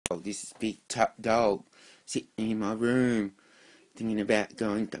dog. This is big top dog sitting in my room thinking about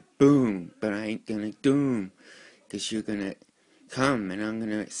going to boom, but I ain't gonna doom, cause you're gonna come and I'm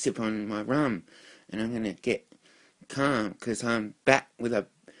gonna sip on my rum and I'm gonna get calm, cause I'm back with a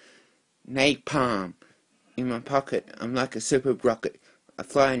napalm in my pocket. I'm like a super rocket. I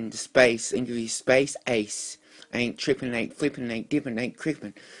fly into space, into your space ace. I ain't tripping, ain't flipping, ain't dipping, ain't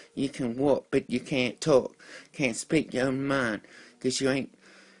crippin'. You can walk, but you can't talk. Can't speak your own mind, cause you ain't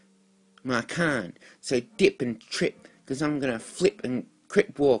my kind. So dip and trip, cause I'm gonna flip and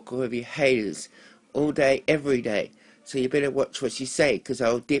crip walk all of your haters all day, every day. So you better watch what you say, cause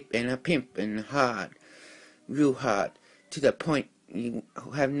I'll dip and I pimp and hard, real hard, to the point you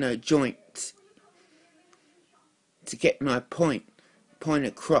have no joints to get my point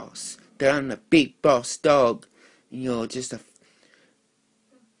across, that I'm the big boss dog and you're just a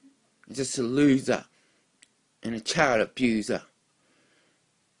loser and a child abuser.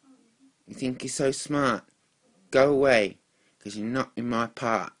 You think you're so smart? Go away, cause you're not in my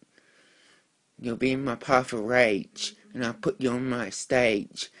part. You'll be in my path of rage, and I'll put you on my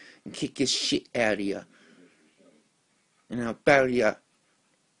stage and kick your shit out of you, and I'll battle you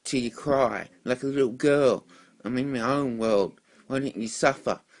till you cry like a little girl. I'm in my own world. Why don't you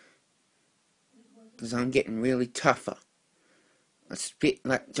suffer? Cause I'm getting really tougher. I spit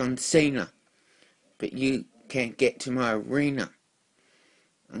like John Cena, but you can't get to my arena.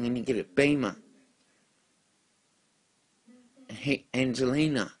 I'm gonna get a beamer and hit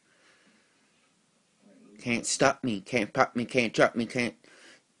Angelina. Can't stop me, can't pop me, can't drop me, can't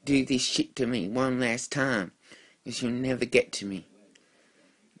do this shit to me one last time, cause you'll never get to me.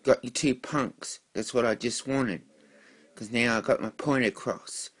 Got you two punks, that's what I just wanted, cause now I got my point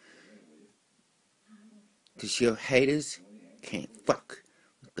across. Cause your haters can't fuck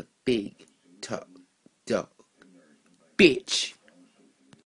with the big top dog. Bitch!